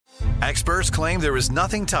Experts claim there is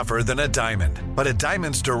nothing tougher than a diamond. But at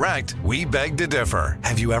Diamonds Direct, we beg to differ.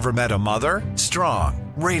 Have you ever met a mother?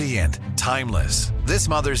 Strong, radiant, timeless. This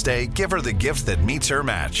Mother's Day, give her the gift that meets her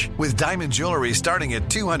match. With diamond jewelry starting at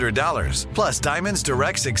 $200. Plus, Diamonds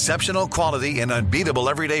Direct's exceptional quality and unbeatable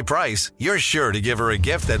everyday price, you're sure to give her a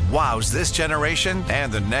gift that wows this generation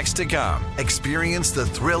and the next to come. Experience the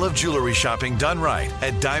thrill of jewelry shopping done right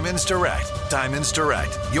at Diamonds Direct. Diamonds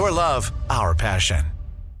Direct. Your love, our passion.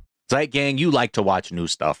 Right, gang, you like to watch new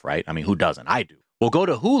stuff, right? I mean, who doesn't? I do. Well, go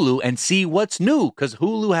to Hulu and see what's new, because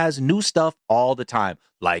Hulu has new stuff all the time,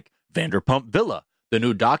 like Vanderpump Villa, the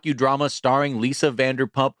new docudrama starring Lisa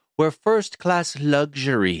Vanderpump, where first-class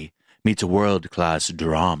luxury meets world-class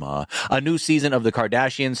drama. A new season of The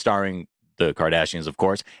Kardashians starring the Kardashians, of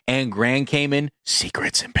course, and Grand Cayman,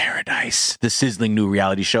 Secrets in Paradise, the sizzling new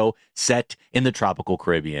reality show set in the tropical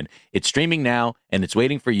Caribbean. It's streaming now, and it's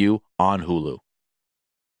waiting for you on Hulu.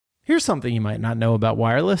 Here's something you might not know about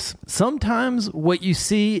wireless. Sometimes what you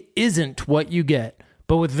see isn't what you get.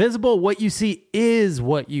 But with Visible, what you see is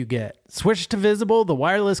what you get. Switch to Visible, the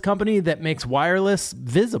wireless company that makes wireless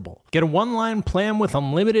visible. Get a one-line plan with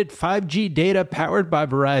unlimited 5G data powered by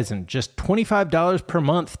Verizon. Just $25 per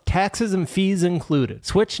month, taxes and fees included.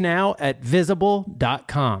 Switch now at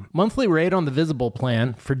Visible.com. Monthly rate on the Visible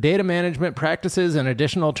plan. For data management practices and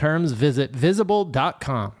additional terms, visit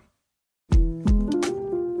Visible.com.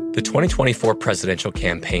 The 2024 presidential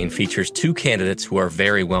campaign features two candidates who are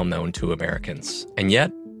very well known to Americans. And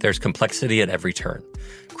yet, there's complexity at every turn.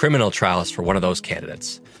 Criminal trials for one of those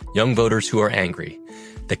candidates. Young voters who are angry.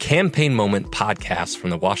 The Campaign Moment podcast from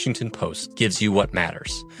the Washington Post gives you what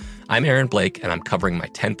matters. I'm Aaron Blake, and I'm covering my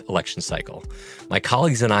 10th election cycle. My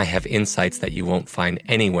colleagues and I have insights that you won't find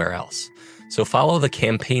anywhere else. So follow The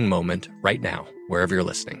Campaign Moment right now, wherever you're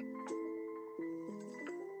listening.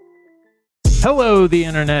 Hello, the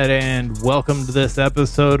internet, and welcome to this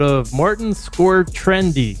episode of Martin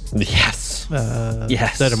ScorTrende. Yes.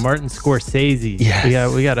 Yes. Instead of Martin Scorsese.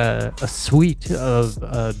 Yes. We got a suite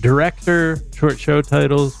of director short show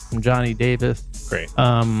titles from Johnny Davis. Great.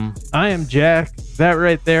 I am Jack. That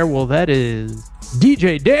right there, well, that is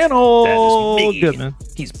DJ Daniel. That is me. Goodman.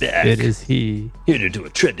 He's back. It is he. Here to do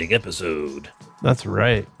a trending episode. That's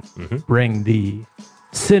right. Mm-hmm. Bring the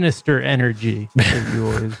sinister energy that you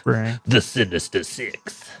always bring. The Sinister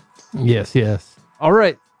Six. Yes. All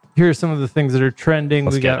right. Here are some of the things that are trending.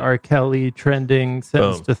 Let's we got R. Kelly trending,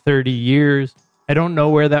 sentenced to 30 years. I don't know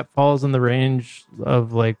where that falls in the range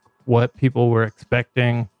of like what people were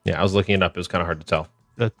expecting. Yeah, I was looking it up. It was kind of hard to tell.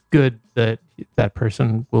 That's good that that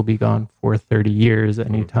person will be gone for 30 years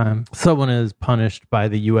anytime. Someone is punished by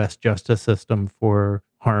the U.S. justice system for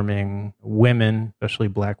harming women, especially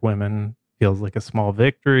black women. Feels like a small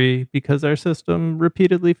victory because our system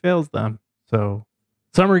repeatedly fails them. So,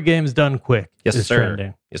 Summer Games Done Quick is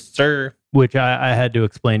trending. Yes, sir. Which I had to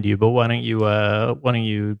explain to you, but why don't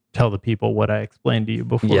you tell the people what I explained to you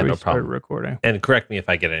before we start recording? And correct me if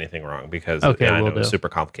I get anything wrong, because I know it's super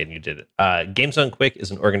complicated. You did it. Games Done Quick is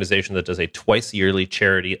an organization that does a twice yearly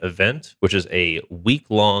charity event, which is a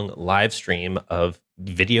week-long live stream of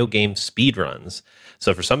video game speedruns.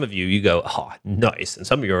 So for some of you, you go, oh, nice. And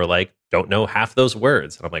some of you are like, don't know half those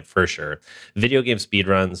words. And I'm like, for sure. Video game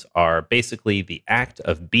speedruns are basically the act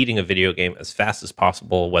of beating a video game as fast as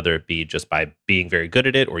possible, whether it be just by being very good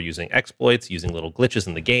at it or using exploits, using little glitches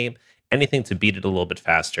in the game, anything to beat it a little bit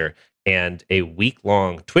faster. And a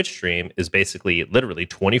week-long Twitch stream is basically literally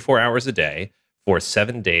 24 hours a day. For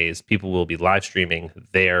 7 days, people will be live streaming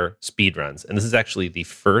their speedruns. And this is actually the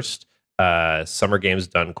first Summer Games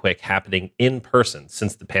Done Quick happening in person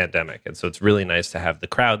since the pandemic. And so it's really nice to have the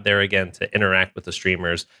crowd there again to interact with the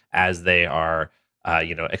streamers as they are,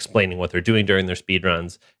 explaining what they're doing during their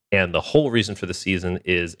speedruns. And the whole reason for the season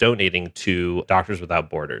is donating to Doctors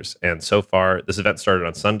Without Borders. And so far, this event started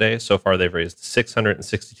on Sunday. So far, they've raised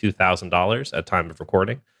 $662,000 at time of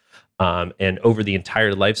recording. And over the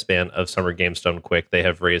entire lifespan of Summer Games Done Quick, they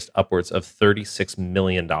have raised upwards of $36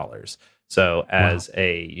 million. So as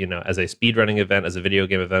a speedrunning event, as a video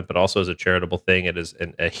game event, but also as a charitable thing, it is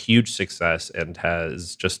a huge success and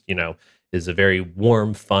has just, is a very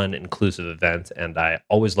warm, fun, inclusive event. And I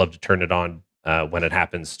always love to turn it on when it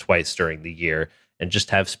happens twice during the year and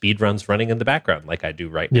just have speedruns running in the background like I do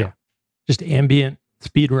right now. Just ambient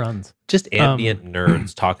speedruns. Just ambient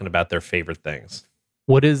nerds talking about their favorite things.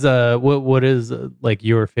 What is like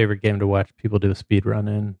your favorite game to watch people do a speedrun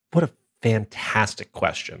in? What a fantastic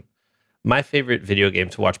question. My favorite video game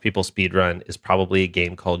to watch people speedrun is probably a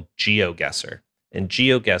game called GeoGuessr. And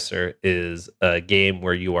GeoGuessr is a game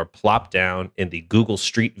where you are plopped down in the Google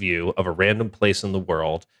Street View of a random place in the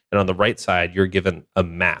world. And on the right side, you're given a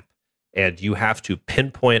map. and you have to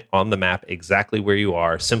pinpoint on the map exactly where you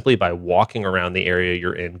are simply by walking around the area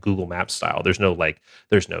you're in, Google Maps style. There's no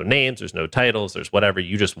names, there's no titles, there's whatever.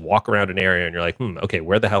 You just walk around an area and you're like, okay,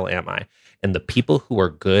 where the hell am I? And the people who are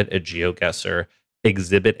good at GeoGuessr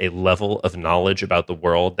exhibit a level of knowledge about the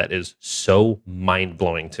world that is so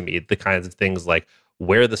mind-blowing to me. The kinds of things like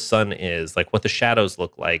where the sun is, like what the shadows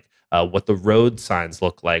look like, what the road signs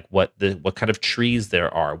look like, what kind of trees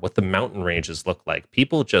there are, what the mountain ranges look like.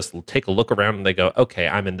 People just take a look around and they go, okay,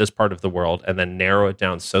 I'm in this part of the world, and then narrow it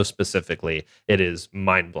down so specifically. It is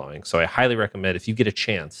mind-blowing. So I highly recommend, if you get a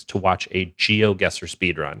chance, to watch a GeoGuessr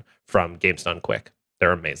speedrun from Games Done Quick.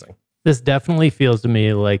 They're amazing. This definitely feels to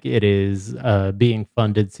me like it is being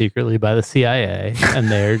funded secretly by the CIA, and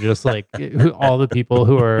they're just like all the people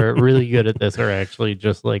who are really good at this are actually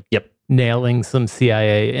just like nailing some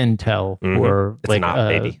CIA intel for it's like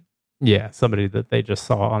baby. Yeah, somebody that they just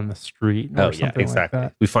saw on the street. Or something exactly. Like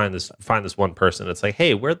that. We find this one person. It's like,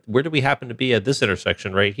 hey, where do we happen to be at this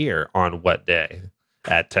intersection right here on what day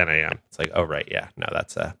at 10 a.m.? It's like, oh right, yeah, no,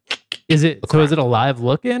 that's Is it so? Is it a live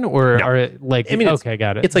look-in, or No. are it like? I mean, okay,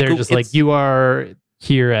 got it. it's like they're just like you are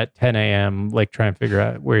here at 10 a.m. Like try and figure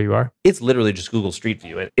out where you are. It's literally just Google Street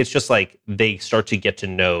View. It's just like they start to get to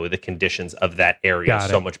know the conditions of that area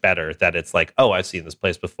so much better that it's like, oh, I've seen this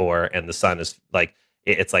place before, and the sun is like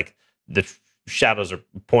it's like the shadows are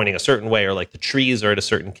pointing a certain way, or like the trees are at a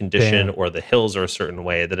certain condition, or the hills are a certain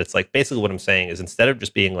way. That it's like basically what I'm saying is, instead of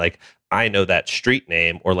just being like, I know that street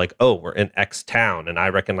name, or like, oh, we're in X town and I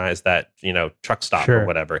recognize that, truck stop or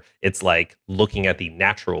whatever. It's like looking at the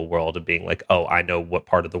natural world and being like, oh, I know what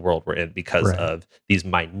part of the world we're in because of these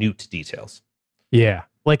minute details. Yeah.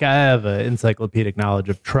 Like I have an encyclopedic knowledge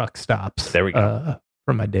of truck stops. There we go.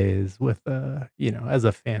 From my days with, as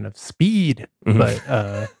a fan of speed,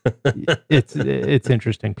 but it's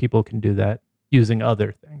interesting. People can do that using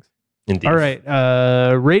other things. Indeed. All right.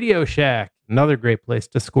 Radio Shack, another great place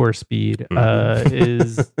to score speed,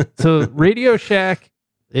 is so Radio Shack.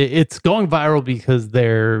 It's going viral because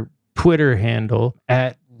their Twitter handle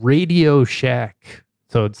at Radio Shack.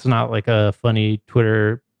 So it's not like a funny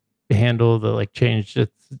Twitter handle that like changed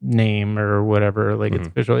its name or whatever. Like it's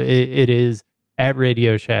official. It is at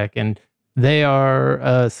Radio Shack, and they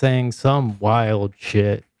are saying some wild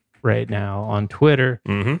shit right now on Twitter,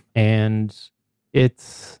 and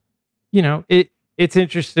it's it's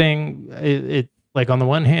interesting. It like on the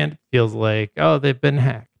one hand feels like, oh, they've been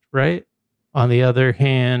hacked, right? On the other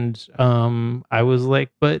hand, I was like,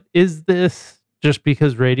 but is this just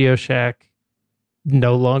because Radio Shack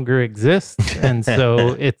no longer exists, and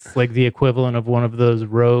so it's like the equivalent of one of those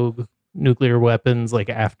rogue nuclear weapons like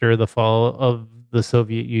after the fall of the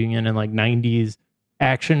Soviet Union in like 90s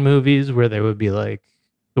action movies where they would be like,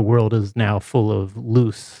 the world is now full of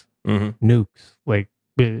loose nukes. Like,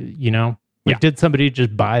 did somebody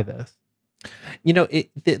just buy this?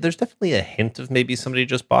 There's definitely a hint of maybe somebody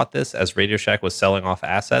just bought this as Radio Shack was selling off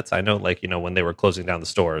assets. I know, like, when they were closing down the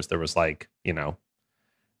stores, there was like,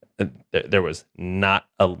 there was not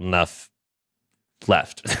enough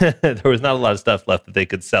left. There was not a lot of stuff left that they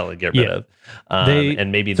could sell and get rid of.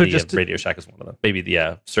 And maybe Radio Shack is one of them. Maybe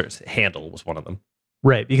the handle was one of them.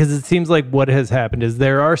 Right, because it seems like what has happened is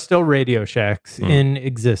there are still Radio Shacks in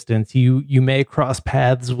existence. You may cross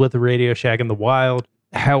paths with a Radio Shack in the wild.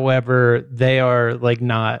 However, they are like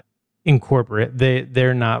not incorporate.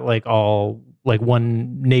 They're not like all like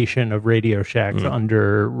one nation of Radio Shacks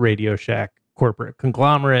under Radio Shack corporate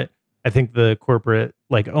conglomerate. I think the corporate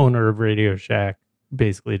like owner of Radio Shack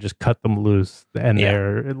basically just cut them loose, and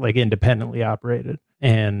they're like independently operated.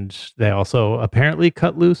 And they also apparently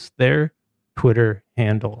cut loose their Twitter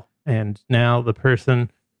handle. And now the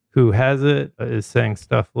person who has it is saying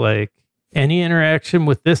stuff like, any interaction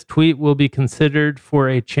with this tweet will be considered for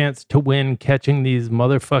a chance to win catching these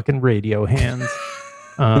motherfucking radio hands.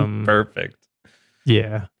 Perfect.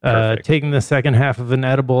 Yeah. Taking the second half of an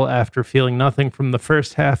edible after feeling nothing from the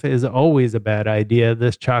first half is always a bad idea.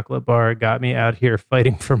 This chocolate bar got me out here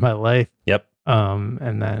fighting for my life. Yep.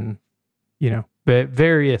 And then,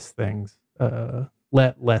 various things,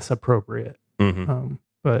 less appropriate.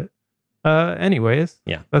 But anyways,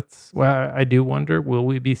 that's why I do wonder, will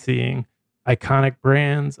we be seeing iconic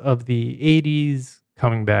brands of the 80s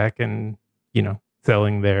coming back and,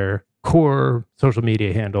 selling their core social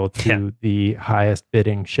media handle to the highest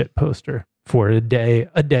bidding shit poster for a day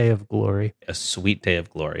of glory. A sweet day of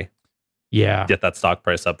glory. Yeah. Get that stock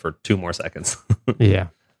price up for 2 more seconds. Yeah.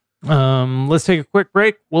 Let's take a quick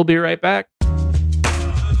break. We'll be right back.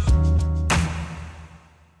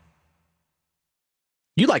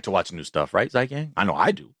 You like to watch new stuff, right, Zygang? I know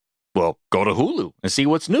I do. Well, go to Hulu and see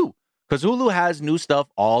what's new. Because Hulu has new stuff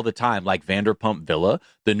all the time, like Vanderpump Villa,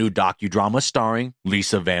 the new docudrama starring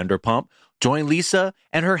Lisa Vanderpump. Join Lisa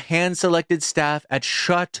and her hand-selected staff at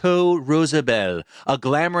Chateau Rosabelle, a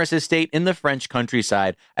glamorous estate in the French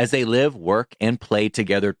countryside, as they live, work, and play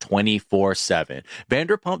together 24/7.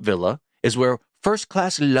 Vanderpump Villa is where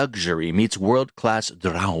first-class luxury meets world-class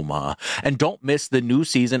drama. And don't miss the new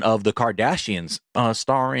season of The Kardashians,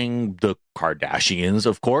 starring the Kardashians,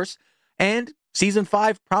 of course. And Season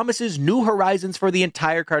 5 promises new horizons for the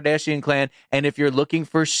entire Kardashian clan, and if you're looking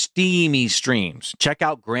for steamy streams, check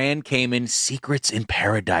out Grand Cayman Secrets in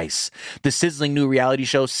Paradise, the sizzling new reality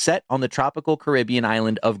show set on the tropical Caribbean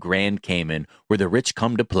island of Grand Cayman, where the rich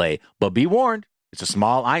come to play. But be warned, it's a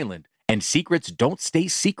small island, and secrets don't stay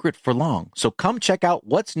secret for long. So come check out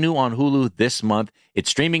what's new on Hulu this month. It's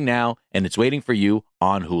streaming now, and it's waiting for you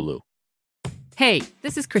on Hulu. Hey,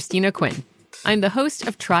 this is Christina Quinn. I'm the host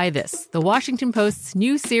of Try This, the Washington Post's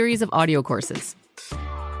new series of audio courses.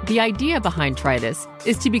 The idea behind Try This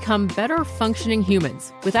is to become better functioning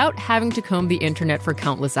humans without having to comb the internet for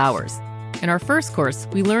countless hours. In our first course,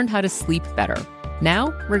 we learned how to sleep better.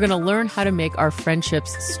 Now, we're going to learn how to make our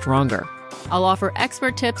friendships stronger. I'll offer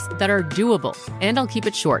expert tips that are doable, and I'll keep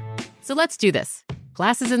it short. So let's do this.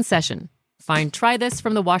 Class is in session. Find Try This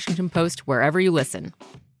from the Washington Post wherever you listen.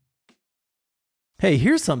 Hey,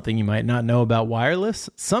 here's something you might not know about wireless.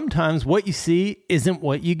 Sometimes what you see isn't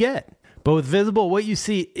what you get. But with Visible, what you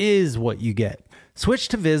see is what you get. Switch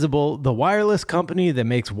to Visible, the wireless company that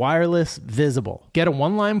makes wireless visible. Get a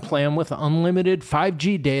one-line plan with unlimited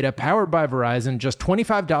 5G data powered by Verizon, just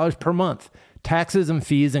 $25 per month. Taxes and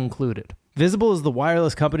fees included. Visible is the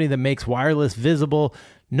wireless company that makes wireless visible.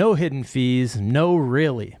 No hidden fees, no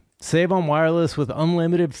really. Save on wireless with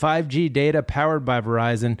unlimited 5G data powered by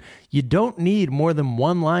Verizon. You don't need more than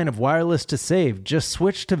one line of wireless to save. Just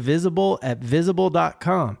switch to Visible at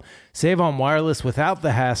Visible.com. Save on wireless without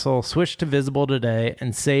the hassle. Switch to Visible today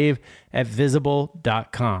and save at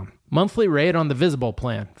Visible.com. Monthly rate on the Visible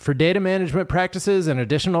plan. For data management practices and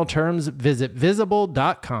additional terms, visit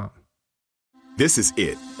Visible.com. This is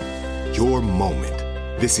it. Your moment.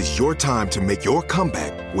 This is your time to make your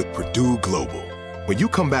comeback with Purdue Global. When you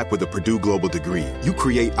come back with a Purdue Global degree, you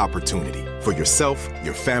create opportunity for yourself,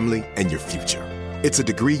 your family, and your future. It's a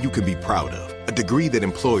degree you can be proud of, a degree that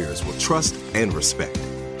employers will trust and respect.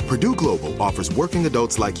 Purdue Global offers working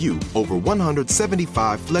adults like you over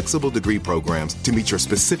 175 flexible degree programs to meet your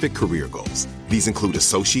specific career goals. These include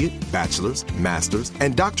associate, bachelor's, master's,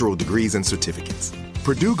 and doctoral degrees and certificates.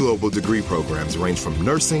 Purdue Global degree programs range from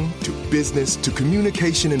nursing to business to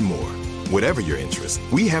communication and more. Whatever your interest,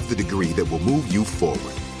 we have the degree that will move you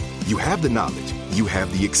forward. You have the knowledge, you have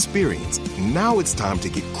the experience. Now it's time to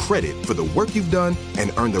get credit for the work you've done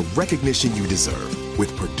and earn the recognition you deserve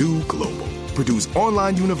with Purdue Global, Purdue's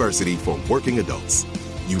online university for working adults.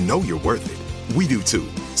 You know you're worth it. We do too.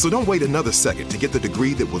 So don't wait another second to get the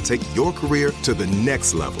degree that will take your career to the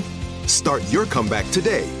next level. Start your comeback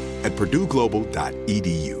today at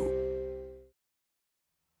purdueglobal.edu.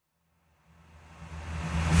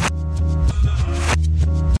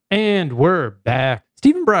 And we're back.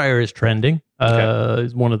 Stephen Breyer is trending.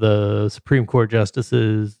 He's one of the Supreme Court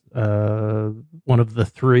justices, one of the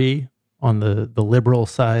three on the liberal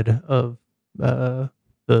side of the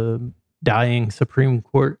dying Supreme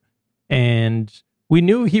Court. And we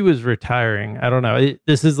knew he was retiring. I don't know.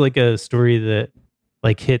 This is like a story that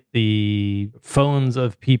like hit the phones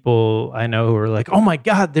of people I know who are like, oh my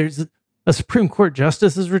God, there's a Supreme Court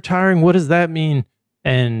justice is retiring. What does that mean?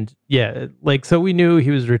 And yeah, like, so we knew he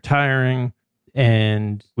was retiring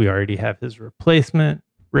and we already have his replacement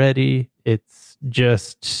ready. It's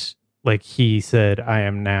just like he said, I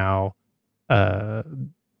am now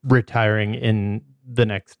retiring in the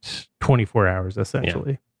next 24 hours,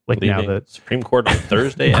 essentially. Yeah. Like leaving now that Supreme Court on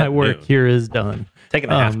Thursday, my work noon. Here is done. Taking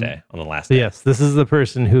a half day on the last day. Yes, this is the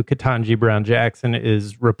person who Ketanji Brown Jackson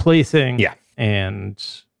is replacing. Yeah. And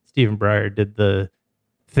Stephen Breyer did the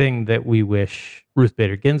thing that we wish Ruth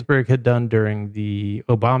Bader Ginsburg had done during the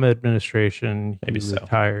Obama administration. He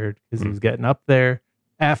retired because he was getting up there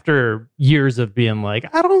after years of being like,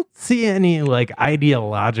 I don't see any like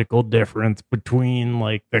ideological difference between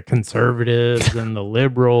like the conservatives and the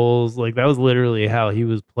liberals. Like that was literally how he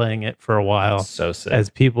was playing it for a while. So sick. As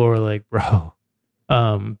people were like, bro.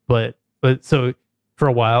 But so for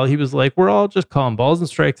a while he was like, we're all just calling balls and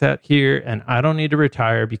strikes out here, and I don't need to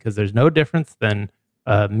retire because there's no difference than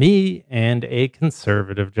me and a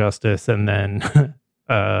conservative justice. And then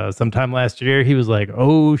sometime last year he was like,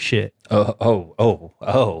 oh shit.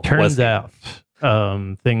 Turns out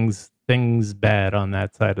things bad on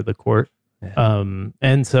that side of the court. Yeah.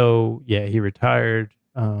 And so yeah, he retired.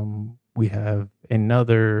 we have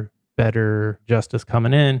another better justice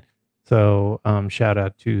coming in. So shout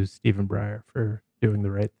out to Stephen Breyer for doing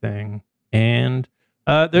the right thing. And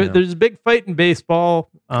there's a big fight in baseball.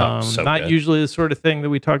 So not good. usually the sort of thing that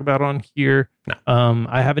we talk about on here. No.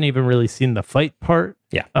 I haven't even really seen the fight part.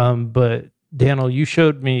 Yeah. But Daniel, you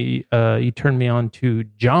showed me, you turned me on to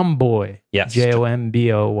Jomboy. Yes.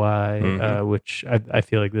 Jomboy, which I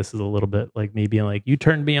feel like this is a little bit like me being like, you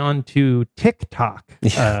turned me on to TikTok.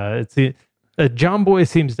 Jomboy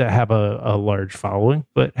seems to have a large following,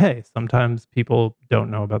 but hey, sometimes people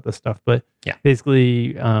don't know about this stuff. But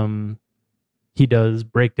basically, he does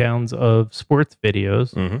breakdowns of sports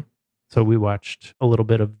videos. So we watched a little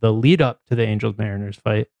bit of the lead up to the Angels Mariners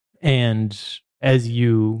fight. And as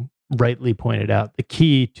you rightly pointed out, the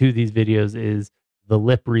key to these videos is the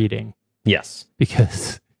lip reading. Yes.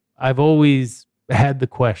 Because I've always had the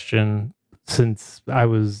question since I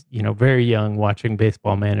was, very young, watching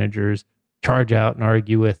baseball managers charge out and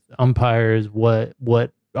argue with umpires. What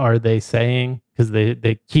are they saying? Because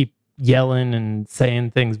they keep yelling and saying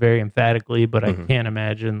things very emphatically, but I can't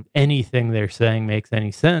imagine anything they're saying makes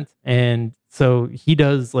any sense. And so he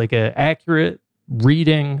does like an accurate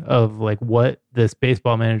reading of like what this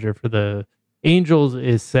baseball manager for the Angels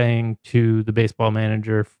is saying to the baseball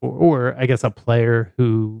manager or I guess a player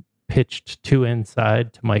who pitched to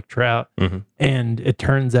inside to Mike Trout. And it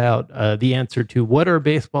turns out the answer to what are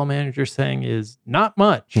baseball managers saying is not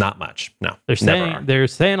much. Not much. No. They're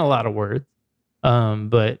saying a lot of words.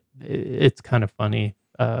 But it's kind of funny.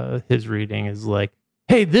 His reading is like,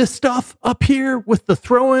 hey, this stuff up here with the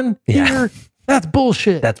throwing here, that's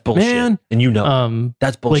bullshit. That's bullshit. Man. And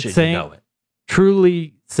that's bullshit. Like saying, you know it.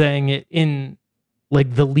 Truly saying it in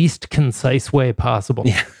like the least concise way possible.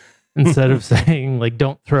 Instead of saying like,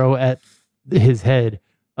 don't throw at his head.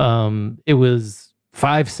 It was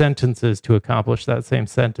 5 sentences to accomplish that same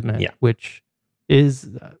sentiment, which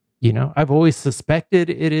is, I've always suspected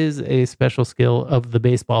it is a special skill of the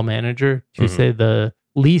baseball manager to say the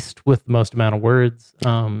least with the most amount of words.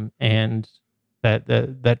 And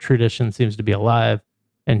that tradition seems to be alive.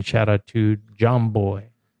 And shout out to Jomboy.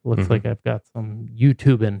 Looks like I've got some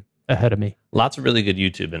YouTubing ahead of me. Lots of really good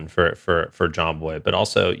YouTubing for Jomboy, but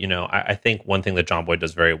also, I think one thing that Jomboy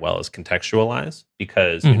does very well is contextualize,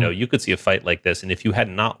 because you could see a fight like this, and if you had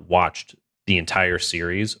not watched the entire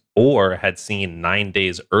series or had seen 9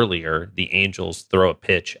 days earlier the Angels throw a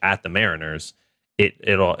pitch at the Mariners, it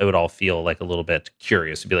would all feel like a little bit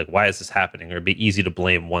curious. It'd be like, why is this happening? Or it'd be easy to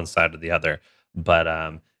blame one side or the other.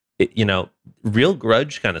 But real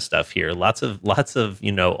grudge kind of stuff here. Lots of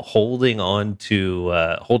holding on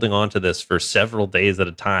to this for several days at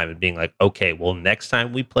a time and being like, okay, well, next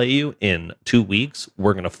time we play you in 2 weeks,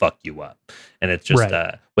 we're gonna fuck you up. And it's just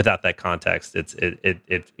without that context,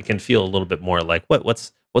 it can feel a little bit more like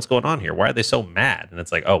what's going on here? Why are they so mad? And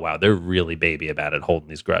it's like, oh wow, they're really baby about it, holding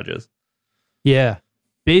these grudges. Yeah.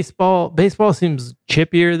 Baseball seems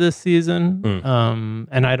chippier this season.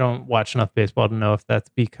 And I don't watch enough baseball to know if that's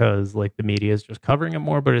because like the media is just covering it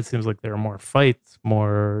more, but it seems like there are more fights,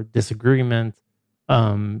 more disagreements,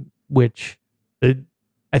 which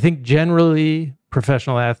I think generally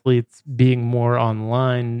professional athletes being more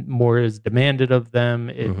online, more is demanded of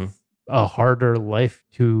them. It's a harder life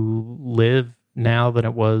to live now than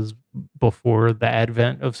it was before the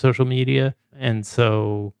advent of social media. And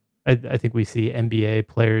so I think we see NBA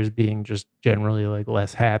players being just generally like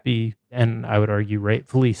less happy, and I would argue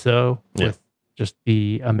rightfully so, with just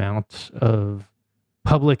the amount of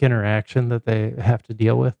public interaction that they have to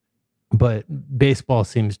deal with. But baseball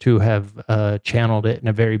seems to have channeled it in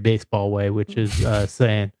a very baseball way, which is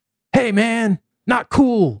saying, hey, man, not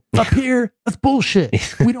cool up here. That's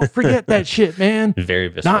bullshit. We don't forget that shit, man.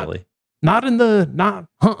 Very viscerally. Not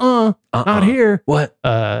here. What?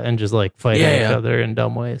 And just like fighting each other in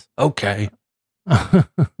dumb ways. Okay.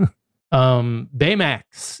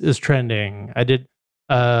 Baymax is trending.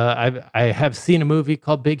 I have seen a movie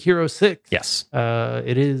called Big Hero 6. Yes.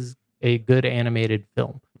 It is a good animated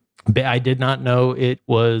film. I did not know it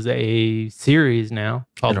was a series now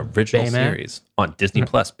called an original Baymax. Series on Disney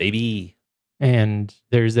Plus, baby. And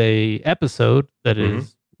there's a episode that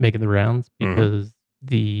is making the rounds because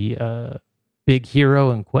the big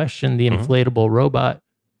hero in question, the inflatable robot,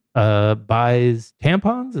 buys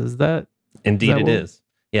tampons. Is that? Indeed, it is.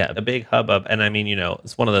 Yeah, a big hubbub. And I mean,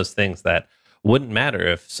 it's one of those things that wouldn't matter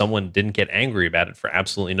if someone didn't get angry about it for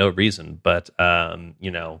absolutely no reason. But,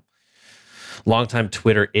 longtime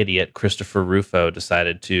Twitter idiot Christopher Rufo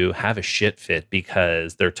decided to have a shit fit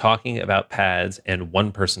because they're talking about pads and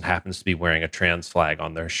one person happens to be wearing a trans flag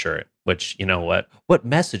on their shirt, which, what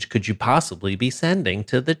message could you possibly be sending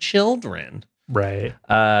to the children? Right.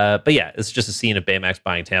 But yeah, it's just a scene of Baymax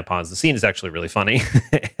buying tampons. The scene is actually really funny,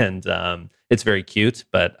 and it's very cute.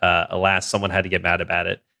 But alas, someone had to get mad about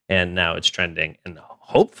it, and now it's trending. And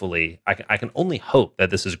hopefully, I can only hope that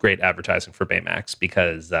this is great advertising for Baymax,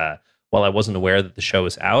 because while I wasn't aware that the show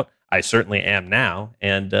is out, I certainly am now,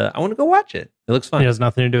 and I want to go watch it. It looks fun. It has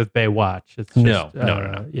nothing to do with Baywatch. It's just, no.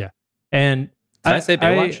 Yeah. And Did I say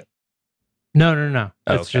Baywatch? No.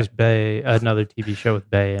 Oh, It's just Bay, another TV show with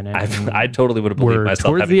Bay in it. I totally would have believed myself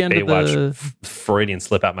towards having the end Baywatch Freudian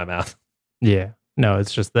slip out my mouth. Yeah. No,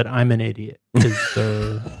 it's just that I'm an idiot is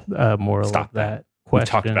the moral Stop of that We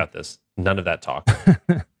question. talked about this. None of that talk.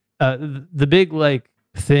 The big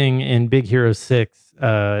thing in Big Hero 6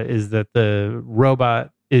 is that the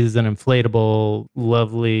robot is an inflatable,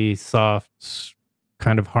 lovely, soft,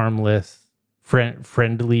 kind of harmless,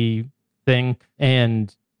 friendly thing.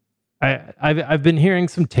 And I've been hearing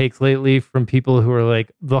some takes lately from people who are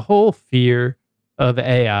like, the whole fear of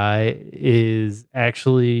AI is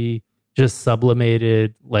actually just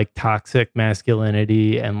sublimated like toxic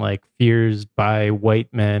masculinity and like fears by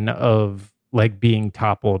white men of like being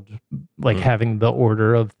toppled, like having the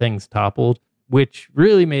order of things toppled, which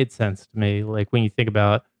really made sense to me. Like when you think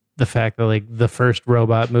about the fact that like the first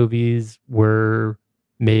robot movies were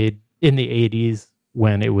made in the 80s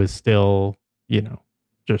when it was still,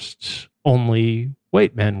 just only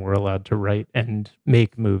white men were allowed to write and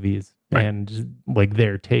make movies. Right. And like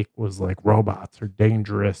their take was like robots are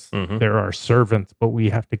dangerous. Mm-hmm. They're our servants, but we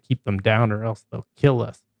have to keep them down or else they'll kill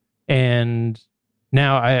us. And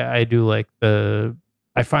now I do like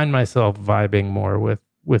I find myself vibing more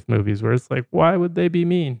with movies where it's like, why would they be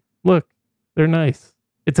mean? Look, they're nice.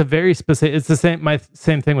 It's a very specific, it's the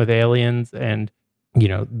same thing with aliens and,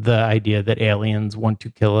 the idea that aliens want to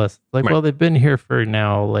kill us. Like, right. Well, they've been here for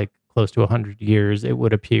now like close to 100 years, it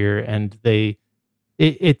would appear. And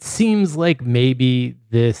it seems like maybe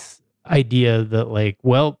this idea that like,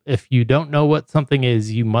 well, if you don't know what something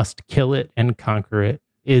is, you must kill it and conquer it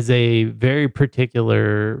is a very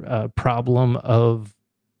particular problem of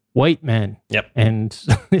white men. Yep. And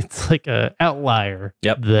it's like a outlier.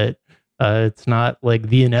 Yep. That it's not like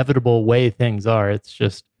the inevitable way things are. It's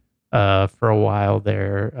just for a while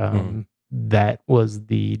there, that was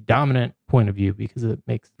the dominant point of view because it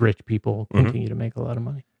makes rich people continue to make a lot of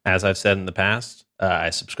money. As I've said in the past,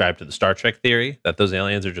 I subscribe to the Star Trek theory that those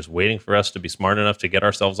aliens are just waiting for us to be smart enough to get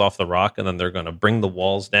ourselves off the rock, and then they're going to bring the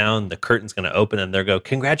walls down, the curtain's going to open, and they'll go,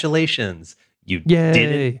 congratulations, you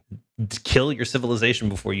didn't kill your civilization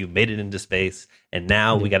before you made it into space, and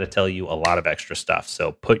now we got to tell you a lot of extra stuff,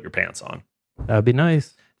 so put your pants on. That would be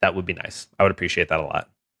nice. That would be nice. I would appreciate that a lot.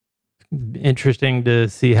 Interesting to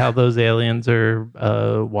see how those aliens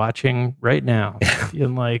are watching right now.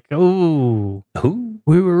 Feeling like, oh,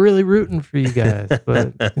 we were really rooting for you guys,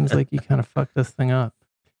 but it seems like you kind of fucked this thing up.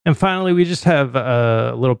 And finally, we just have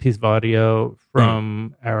a little piece of audio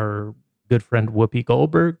from our good friend Whoopi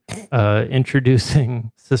Goldberg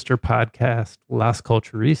introducing sister podcast Las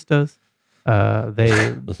Culturistas.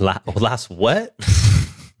 Las what?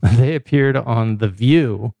 They appeared on The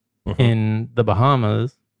View in the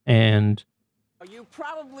Bahamas. And you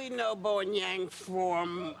probably know Bowen Yang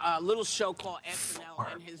from a little show called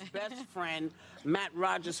SNL and his best friend, Matt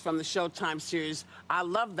Rogers from the Showtime series, I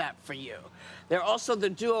Love That For You. They're also the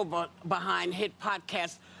duo behind hit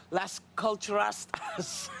podcast Las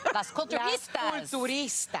Culturistas. Las Culturistas. Las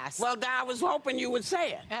Culturistas. Well, I was hoping you would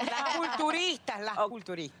say it. Las Culturistas. Las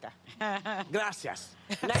Culturistas. Gracias.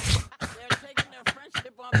 Next, they're taking their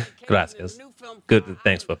friendship on vacation. Gracias. In a new film Good.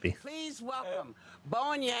 Thanks, Whoopi. Please welcome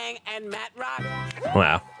Bowen Yang and Matt Rogers.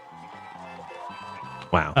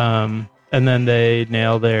 Wow. And then they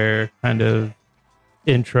nail their kind of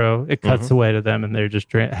intro. It cuts away to them, and they're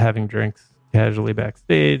just having drinks casually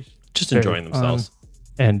backstage. Just enjoying themselves.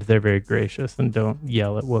 And they're very gracious and don't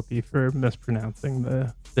yell at Whoopi for mispronouncing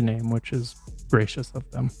the name, which is gracious of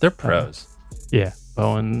them. They're pros. Yeah.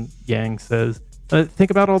 Bowen Yang says,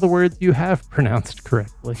 think about all the words you have pronounced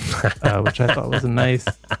correctly, which I thought was a nice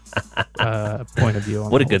point of view.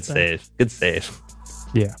 What a good save. Good save.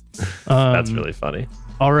 Yeah. That's really funny.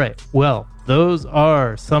 All right. Well, those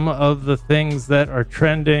are some of the things that are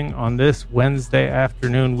trending on this Wednesday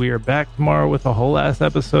afternoon. We are back tomorrow with a whole ass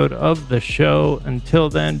episode of the show. Until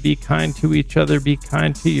then, be kind to each other. Be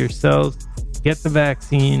kind to yourselves. Get the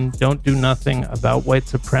vaccine. Don't do nothing about white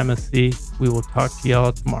supremacy. We will talk to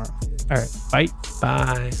y'all tomorrow. All right. Bye.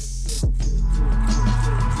 Bye.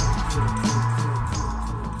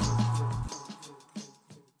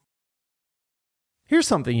 Here's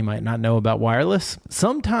something you might not know about wireless.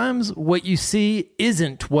 Sometimes what you see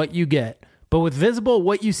isn't what you get. But with Visible,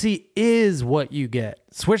 what you see is what you get.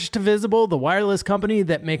 Switch to Visible, the wireless company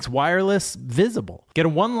that makes wireless visible. Get a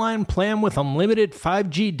one-line plan with unlimited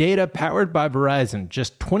 5G data powered by Verizon.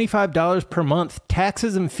 Just $25 per month,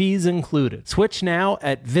 taxes and fees included. Switch now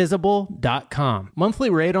at Visible.com. Monthly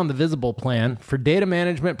rate on the Visible plan. For data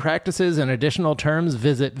management practices and additional terms,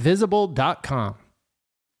 visit Visible.com.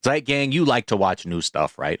 Zeit Gang, you like to watch new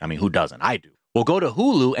stuff, right? I mean, who doesn't? I do. Well, go to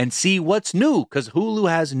Hulu and see what's new, because Hulu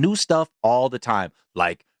has new stuff all the time,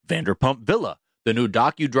 like Vanderpump Villa, the new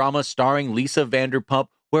docudrama starring Lisa Vanderpump,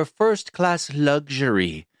 where first-class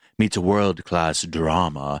luxury meets world-class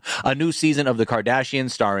drama. A new season of The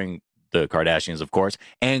Kardashians starring the Kardashians, of course,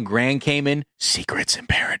 and Grand Cayman, Secrets in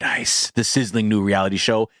Paradise, the sizzling new reality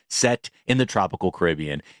show set in the tropical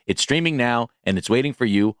Caribbean. It's streaming now, and it's waiting for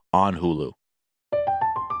you on Hulu.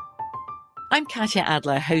 I'm Katya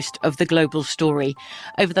Adler, host of The Global Story.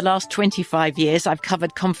 Over the last 25 years, I've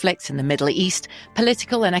covered conflicts in the Middle East,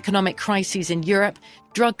 political and economic crises in Europe,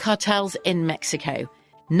 drug cartels in Mexico.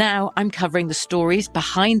 Now I'm covering the stories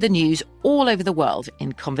behind the news all over the world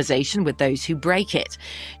in conversation with those who break it.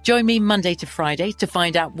 Join me Monday to Friday to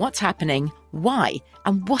find out what's happening, why,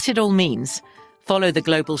 and what it all means. Follow The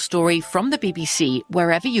Global Story from the BBC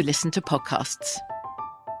wherever you listen to podcasts.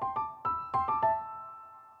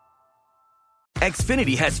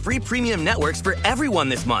 Xfinity has free premium networks for everyone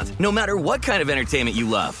this month, no matter what kind of entertainment you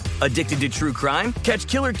love. Addicted to true crime? Catch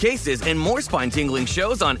killer cases and more spine-tingling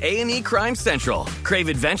shows on A&E Crime Central. Crave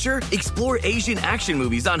adventure? Explore Asian action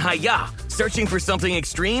movies on Hayya. Searching for something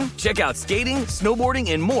extreme? Check out skating,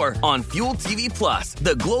 snowboarding, and more on Fuel TV Plus,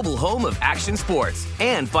 the global home of action sports.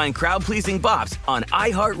 And find crowd-pleasing bops on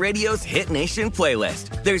iHeartRadio's Hit Nation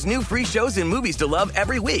playlist. There's new free shows and movies to love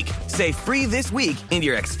every week. Say free this week in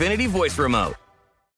your Xfinity voice remote.